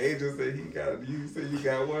nigga Angel said he got. You said you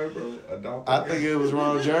got one, bro. A Doppler. I think it was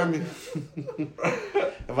Ron Jeremy.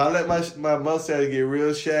 If I let my mustache get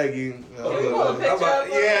real shaggy, You pull a picture of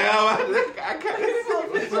him? I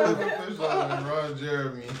Official Ron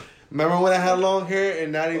Jeremy. remember when I had long hair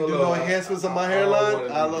and I didn't do no enhancements on my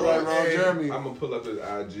hairline? I look like Ron Jeremy. I'm gonna pull up his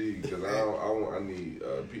IG because I need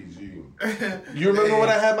PG. You remember when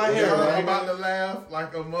I had my hair, Y'all right? about to laugh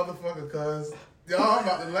like a motherfucker, cuz. Y'all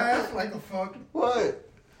about to laugh like a fuck. What?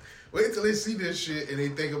 Wait till they see this shit and they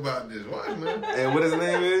think about this. Watch, man. And what his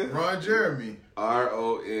name is? Ron Jeremy.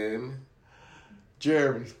 RON.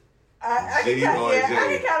 Jeremy. I can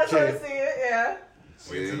kind of sort of see it, yeah.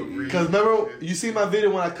 Because remember, you see my video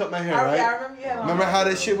when I cut my hair, right? I remember you had on. Remember how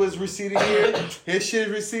that shit was receding here? His shit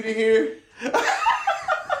is receding here?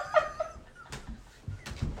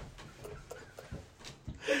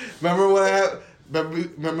 Remember when I had...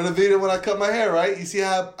 Remember the video when I cut my hair, right? You see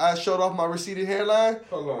how I showed off my receding hairline?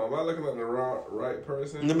 Hold on, am I looking at the right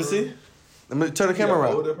person? Let me bro? see. Let me turn the camera An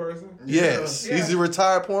around. older person? Yes, Yeah. he's a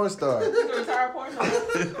retired porn star. You a retired porn star?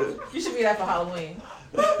 You should be that for Halloween.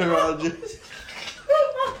 Roger.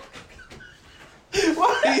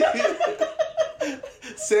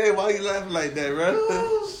 Say, why you laughing like that, bro?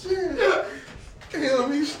 Oh, shit. Hell,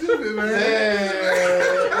 he's stupid, man.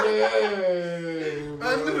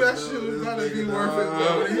 I knew that shit was gonna be worth it,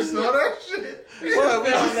 bro. When he saw that shit. What?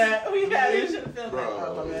 Filmed that. We should have filmed that.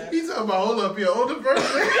 Oh, man. He talking about, hold up, your older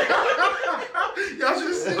person. Y'all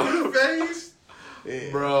should see his face.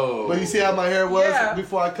 Yeah. Bro. But you see how my hair was Yeah.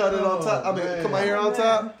 before I cut it on top? I mean, man. cut my hair on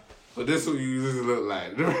top? But this what you usually look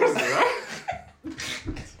like. The person, right?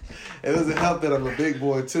 It doesn't help that I'm a big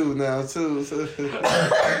boy, too, now, too. So,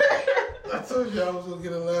 I told you I was gonna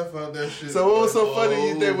get a laugh out that shit. so what was so funny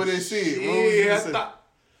you think when they see it? What was you Yeah, I say? thought.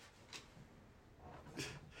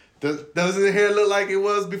 Doesn't the hair look like it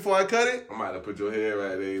was before I cut it? I might have put your hair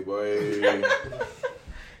right there, boy.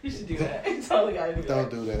 You should do that. You totally gotta do that. Don't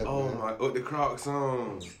do that. Oh man. my, with the Crocs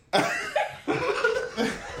on.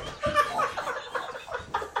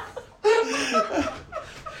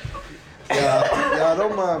 Y'all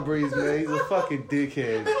don't mind Breeze, man. He's a fucking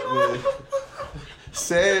dickhead, man.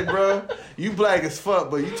 Sad, bro. You black as fuck,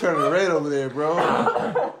 but you turning red over there, bro.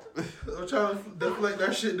 I'm trying to deflect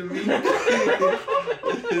that shit to me. He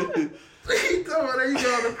talking about that you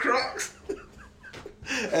got the Crocs.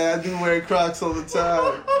 And I do wear Crocs all the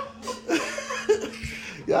time.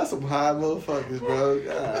 Y'all some high motherfuckers, bro.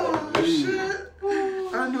 Oh, God, shit.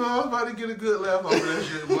 I knew I was about to get a good laugh over that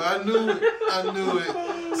shit, but I knew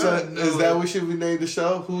it. So I knew is that it. what should we name the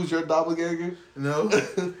show? Who's your doppelganger? No.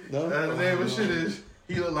 No. And the name of shit is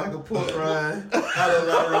He Look Like a Pork Rind. I look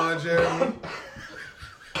like Ron Jeremy.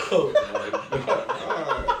 Oh my God.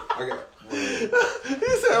 I got. He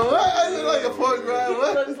said what? I look like a pork rind. He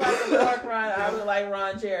What? looks like a pork rind. I look like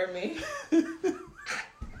Ron Jeremy.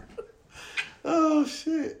 Oh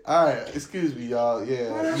shit! All right, excuse me, y'all.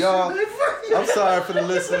 Yeah, y'all. I'm sorry for the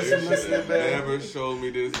listeners who listening, man. Never showed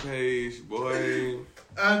me this page, boy.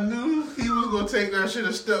 I knew he was gonna take that shit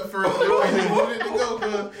a step further than where he wanted it to go,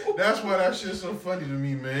 cause that's why that shit's so funny to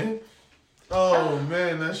me, man. Oh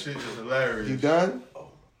man, that shit is hilarious. You done?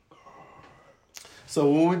 So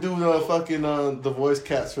when we do the fucking the voice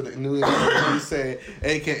cats for the new interview, you say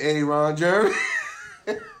AKA Ron Jeremy.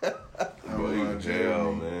 Boy, you in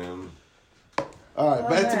jail, man. All right,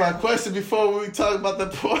 back to my question before we talk about the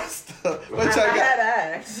porn stuff. What y'all I got? had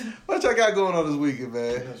asked. What y'all got going on this weekend,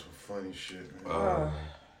 man? That's some funny shit, man.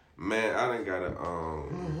 Man, I done got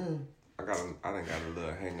a done got a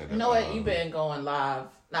little hanger. You know what? You've been going live,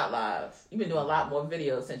 not live. You've been doing a lot more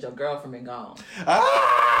videos since your girlfriend been gone.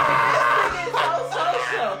 Ah! It's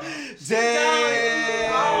so social.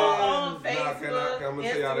 Damn. All on Nah, Facebook, I'm gonna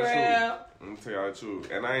tell y'all the Instagram. truth. I'm gonna tell y'all the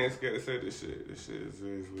truth. And I ain't scared to say this shit. This shit is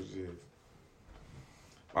what it is.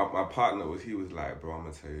 My partner he was like, bro, I'm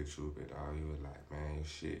gonna tell you the truth, but dog, he was like, man, your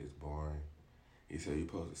shit is boring. He said you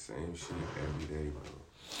post the same shit every day, bro.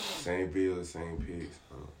 Same videos, same pics,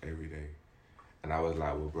 bro, every day. And I was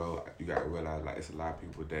like, well, bro, you gotta realize, like, it's a lot of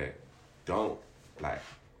people that don't, like,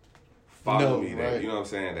 follow me. That, you know what I'm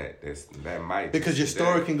saying? That might. Because your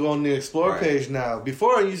story can go on the Explore page now.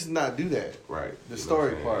 Before, I used to not do that. Right. The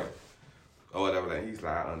story part. Or whatever. Like, he's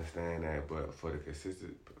like, I understand that, but for the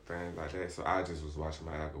consistent things like that, so I just was watching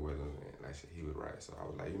my algorithm and like shit, he was right. So I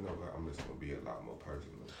was like, you know what? I'm just gonna be a lot more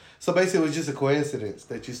personal. So basically, it was just a coincidence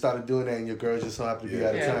that you started doing that, and your girl just so happened to be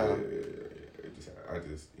out of town. I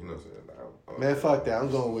just, you know what I'm saying? Man, fuck that.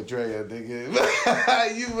 I'm going with Drea, nigga.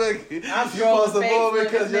 You fucking. I'm supposed to Facebook move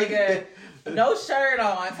because nigga, no shirt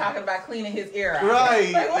on, talking about cleaning his ear out.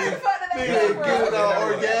 Right. Like, what the fuck did Nigga, that giving from? out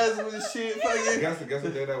orgasm and shit. Guess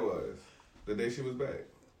what day that was? The day she was back.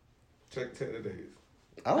 Check the days.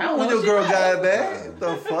 I don't know when your girl got back.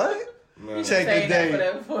 The fuck? Man. Check the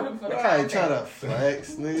day. For the Right, trying to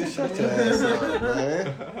flex, nigga. Shut your ass up,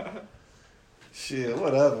 man. Shit,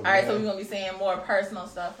 whatever. All right, so we're gonna be saying more personal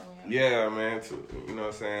stuff from you. Yeah, man. You know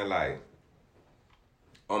what I'm saying? Like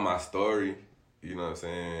on my story, you know what I'm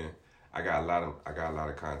saying? I got a lot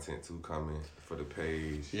of content too coming for the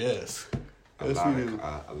page. Yes. A lot.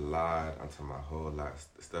 I'm talking about a whole lot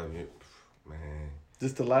of stuff. Man.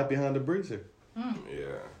 Just the light behind the breezer. Yeah.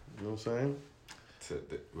 You know what I'm saying?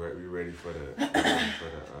 We ready for the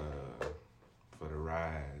for the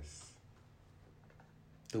rise.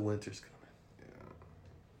 The winter's coming. Yeah.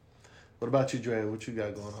 What about you, Dre? What you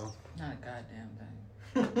got going on? Not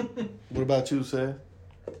a goddamn thing. What about you, Seth?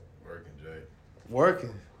 Working, Jay.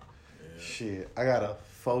 Working? Yeah. Shit. I got a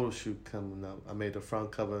photo shoot coming up. I made the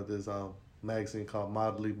front cover of this magazine called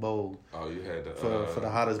Modelly Bold. Oh, you had the for the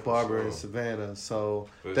hottest barber in Savannah. So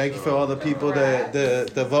For thank you for sure. all the people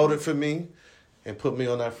that voted for me and put me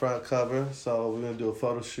on that front cover. So we're gonna do a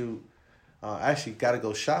photo shoot. I actually got to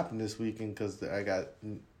go shopping this weekend because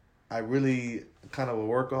I really kind of a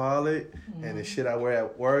workaholic, and the shit I wear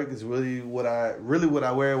at work is really what I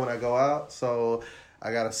wear when I go out. So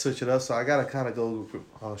I gotta switch it up. So I gotta kind of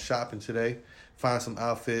go shopping today, find some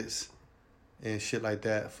outfits and shit like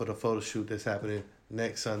that for the photo shoot that's happening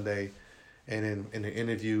next Sunday, and then in the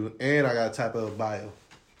interview, and I gotta type up a bio.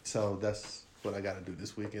 So that's what I gotta do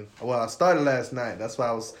this weekend. Well, I started last night. That's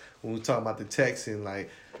why when we were talking about the texting, like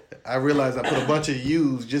I realized I put a bunch of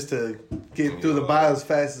U's just to get through the bio as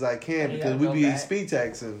fast as I can because we be speed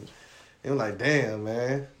texting. And I'm like, damn,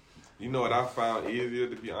 man. You know what I found easier,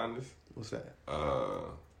 to be honest? What's that?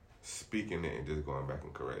 Speaking it and just going back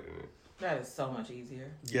and correcting it. That is so much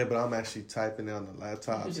easier. Yeah, but I'm actually typing it on the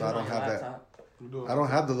laptop, You so I don't have laptop. that. I don't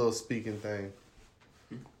have the little speaking thing.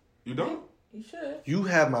 You don't? You should. You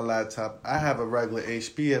have my laptop. I have a regular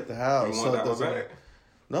HP at the house. You want that one doesn't. back?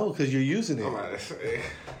 No, because you're using it. I'm about to say.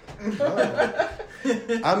 I He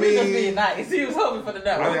was being mean, nice. He was hoping for the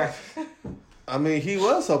no. he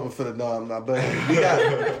was hoping for the no, I'm not. But we got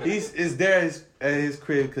it's there at his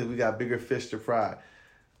crib because we got bigger fish to fry.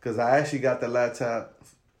 Because I actually got the laptop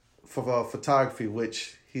for photography,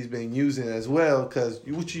 which he's been using as well. Because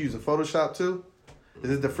what you using Photoshop too? Is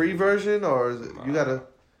it the free version or is it,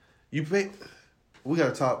 you pay? We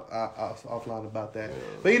gotta talk offline about that.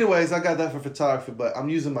 But anyways, I got that for photography, but I'm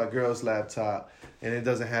using my girl's laptop and it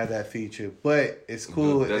doesn't have that feature. But it's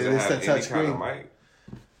cool. Does it it's have a any touch kind screen. of mic?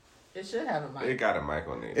 It should have a mic. It got a mic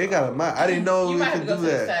on it. It got a mic. I didn't know You we might have could to go do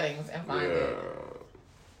to the that. settings and find it.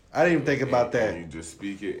 I didn't even think about that. And you just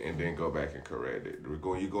speak it and then go back and correct it.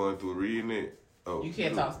 You going through reading it. Oh, You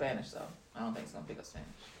can't talk Spanish though. I don't think it's gonna pick up Spanish.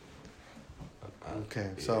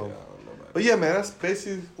 Okay, Yeah, so. I don't know about But yeah, man, that's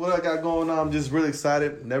basically what I got going on. I'm just really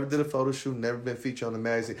excited. Never did a photo shoot, never been featured on the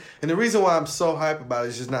magazine. And the reason why I'm so hyped about it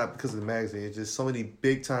is just not because of the magazine. It's just so many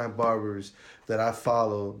big-time barbers that I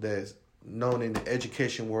follow that's known in the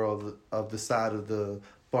education world of the side of the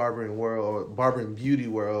barbering world or barbering beauty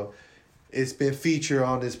world. It's been featured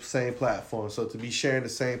on this same platform. So to be sharing the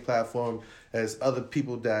same platform as other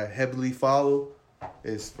people that I heavily follow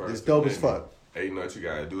is dope as fuck. Hey, you know what you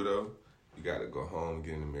gotta do though? You gotta go home,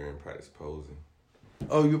 get in the mirror, and practice posing.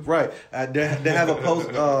 Oh, you're right. They have a post.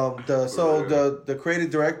 The creative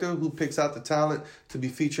director who picks out the talent to be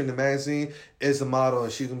featured in the magazine is a model,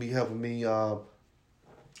 and she's gonna be helping me. Are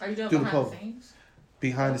you doing Do the behind the post. scenes?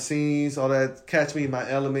 Behind the scenes, all that. Catch me in my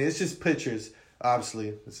element. It's just pictures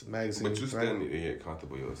Obviously, it's a magazine. But you still need to get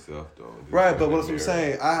comfortable yourself, though. Right, but what I'm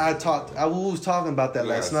saying, I was talking about that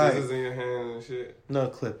last night. Scissors in your hand and shit? No,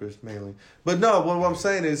 clippers mainly. But no, what I'm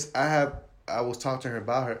saying is, I was talking to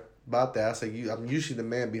her about that. I said, I'm usually the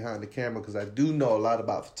man behind the camera because I do know a lot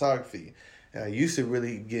about photography. And I used to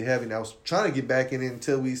really get heavy, and I was trying to get back in it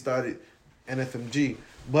until we started NFMG.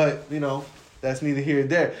 But, you know, that's neither here nor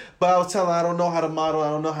there. But I was telling her I don't know how to model. I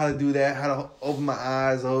don't know how to do that, how to open my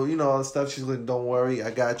eyes, or, you know, all the stuff. She's like, don't worry,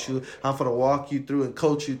 I got you. I'm going to walk you through and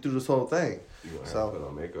coach you through this whole thing. You going to have to put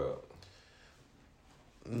on makeup?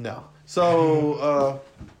 No. So,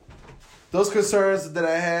 those concerns that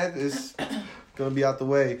I had is going to be out the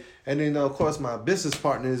way. And then, of course, my business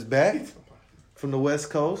partner is back from the West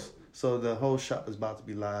Coast. So the whole shop is about to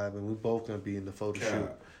be live, and we're both going to be in the photo shoot.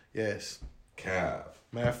 Yes.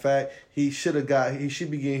 Matter of fact, he should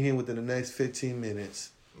be getting here within the next 15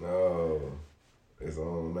 minutes. No. It's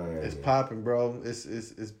on now. It's popping, bro.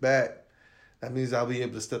 It's back. That means I'll be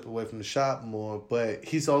able to step away from the shop more. But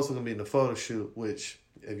he's also going to be in the photo shoot, which,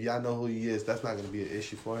 if y'all know who he is, that's not going to be an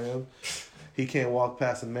issue for him. He can't walk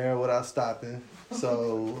past a mirror without stopping.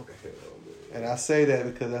 So, and I say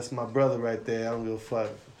that because that's my brother right there. I don't give a fuck.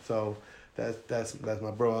 So, that's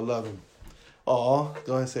my bro. I love him. Oh,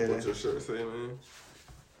 go ahead and say that. What's your shirt say, man?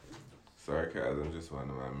 Sarcasm, just one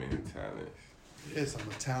of my many talents. Yes, I'm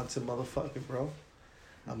a talented motherfucker, bro.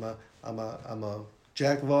 I'm a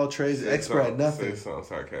jack of all trades, expert at nothing. Say something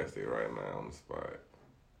sarcastic right now on the spot.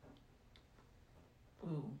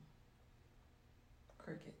 Ooh.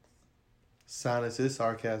 Crickets. Silence is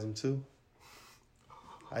sarcasm too.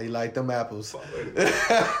 How you like them apples? I ain't mad.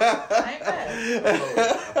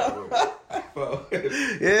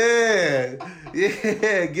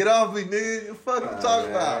 Yeah. Get off me, nigga. What the fuck you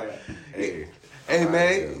talking about? Hey,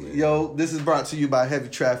 man. Yo, this is brought to you by Heavy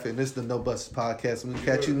Traffic. This is the No Busters Podcast. We'll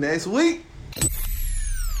catch you next week.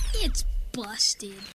 It's busted.